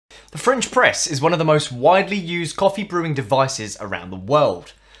The French press is one of the most widely used coffee brewing devices around the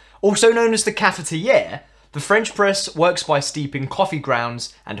world. Also known as the cafetiere, the French press works by steeping coffee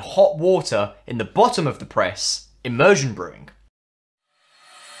grounds and hot water in the bottom of the press, immersion brewing.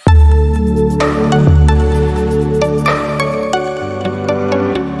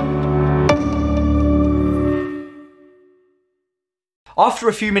 After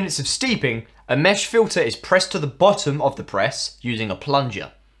a few minutes of steeping, a mesh filter is pressed to the bottom of the press using a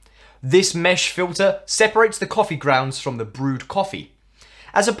plunger. This mesh filter separates the coffee grounds from the brewed coffee.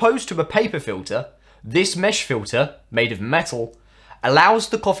 As opposed to a paper filter, this mesh filter, made of metal, allows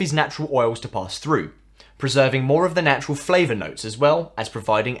the coffee's natural oils to pass through, preserving more of the natural flavour notes as well as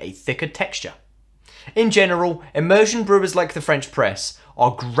providing a thicker texture. In general, immersion brewers like the French press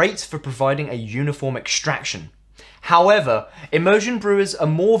are great for providing a uniform extraction. However, immersion brewers are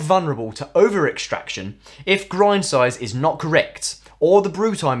more vulnerable to over-extraction if grind size is not correct or the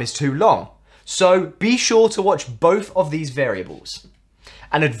brew time is too long, so be sure to watch both of these variables.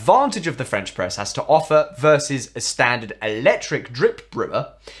 An advantage of the French press has to offer versus a standard electric drip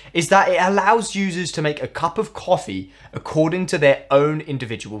brewer is that it allows users to make a cup of coffee according to their own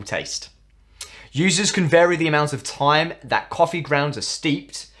individual taste. Users can vary the amount of time that coffee grounds are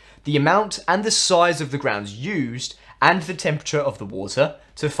steeped, the amount and the size of the grounds used, and the temperature of the water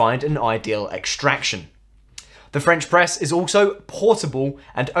to find an ideal extraction. The French press is also portable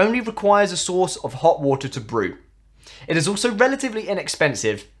and only requires a source of hot water to brew. It is also relatively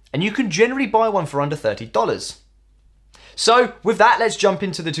inexpensive, and you can generally buy one for under $30. So with that, let's jump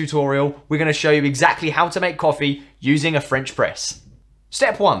into the tutorial. We're going to show you exactly how to make coffee using a French press.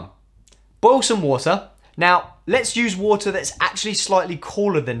 Step 1. Boil some water. Now, let's use water that's actually slightly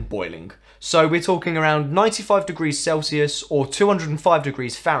cooler than boiling. So we're talking around 95 degrees Celsius or 205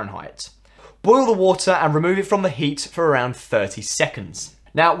 degrees Fahrenheit. Boil the water and remove it from the heat for around 30 seconds.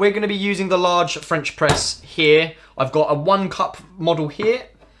 Now, we're going to be using the large French press here. I've got a 1 cup model here,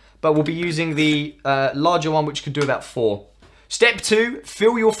 but we'll be using the larger one, which could do about 4. Step 2,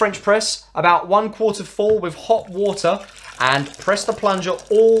 fill your French press about 1/4 full with hot water and press the plunger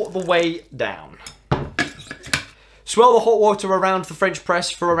all the way down. Swirl the hot water around the French press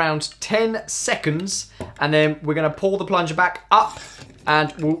for around 10 seconds, and then we're going to pull the plunger back up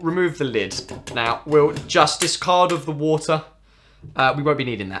and we'll remove the lid. Now, we'll just discard of the water. We won't be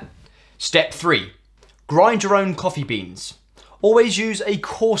needing that. Step 3, grind your own coffee beans. Always use a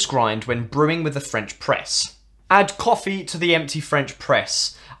coarse grind when brewing with the French press. Add coffee to the empty French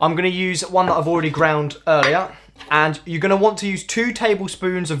press. I'm going to use one that I've already ground earlier, and you're going to want to use 2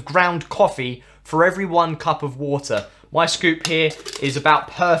 tablespoons of ground coffee for every 1 cup of water. My scoop here is about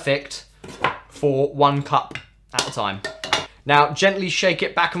perfect for 1 cup at a time. Now, gently shake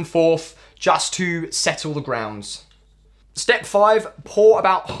it back and forth just to settle the grounds. Step 5, pour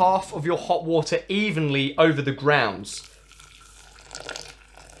about half of your hot water evenly over the grounds.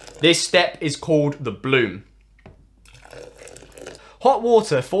 This step is called the bloom. Hot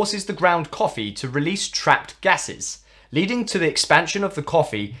water forces the ground coffee to release trapped gases, leading to the expansion of the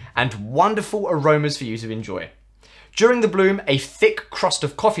coffee and wonderful aromas for you to enjoy. During the bloom, a thick crust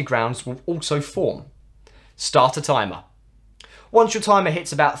of coffee grounds will also form. Start a timer. Once your timer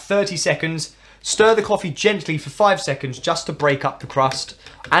hits about 30 seconds, stir the coffee gently for 5 seconds just to break up the crust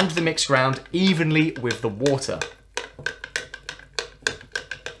and the mixed ground evenly with the water.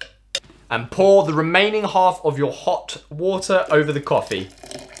 And pour the remaining half of your hot water over the coffee.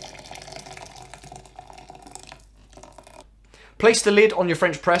 Place the lid on your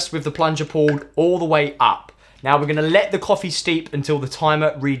French press with the plunger pulled all the way up. Now we're going to let the coffee steep until the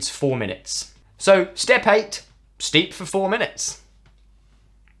timer reads 4 minutes. So step 8, steep for 4 minutes.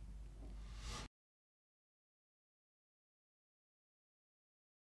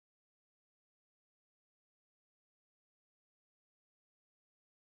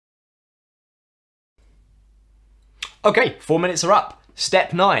 Okay, 4 minutes are up.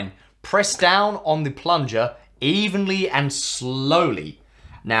 Step 9, press down on the plunger evenly and slowly.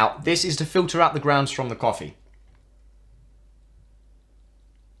 Now, this is to filter out the grounds from the coffee.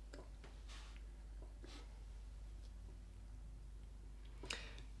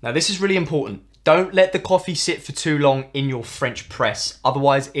 Now, this is really important. Don't let the coffee sit for too long in your French press,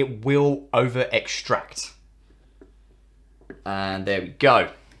 otherwise it will over-extract. And there we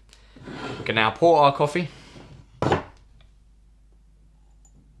go. We can now pour our coffee.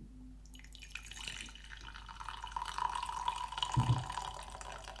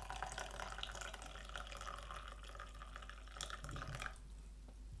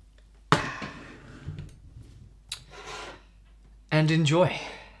 And enjoy.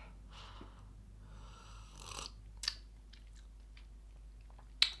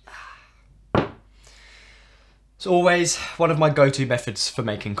 It's always one of my go-to methods for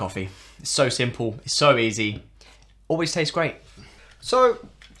making coffee. It's so simple, it's so easy, always tastes great. So,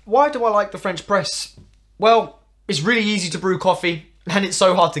 why do I like the French press? Well, it's really easy to brew coffee, and it's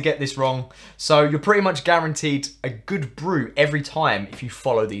so hard to get this wrong. So you're pretty much guaranteed a good brew every time if you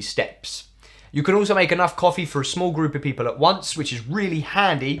follow these steps. You can also make enough coffee for a small group of people at once, which is really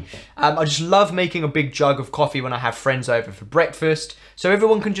handy. I just love making a big jug of coffee when I have friends over for breakfast, so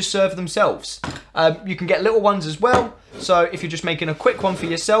everyone can just serve themselves. You can get little ones as well, so if you're just making a quick one for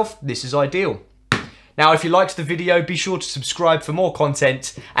yourself, this is ideal. Now, if you liked the video, be sure to subscribe for more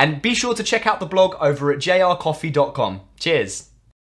content, and be sure to check out the blog over at jrcoffee.com. Cheers!